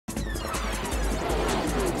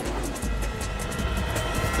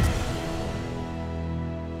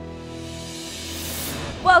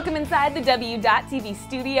Welcome inside the W.TV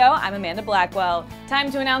studio. I'm Amanda Blackwell. Time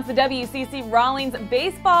to announce the WCC Rawlings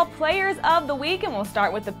Baseball Players of the Week, and we'll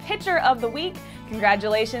start with the Pitcher of the Week.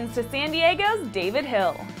 Congratulations to San Diego's David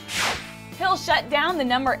Hill. Hill shut down the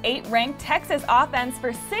number 8 ranked Texas offense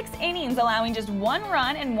for 6 innings, allowing just 1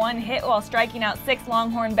 run and 1 hit while striking out 6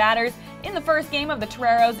 Longhorn batters in the first game of the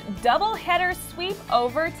Toreros' doubleheader sweep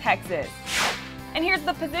over Texas. And here's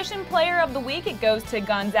the Position Player of the Week. It goes to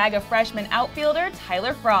Gonzaga freshman outfielder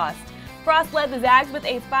Tyler Frost. Frost led the Zags with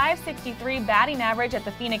a .563 batting average at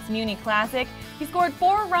the Phoenix Muni Classic. He scored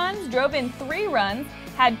 4 runs, drove in 3 runs,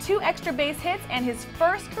 had 2 extra base hits, and his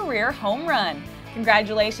first career home run.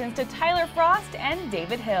 Congratulations to Tyler Frost and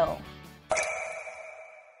David Hill.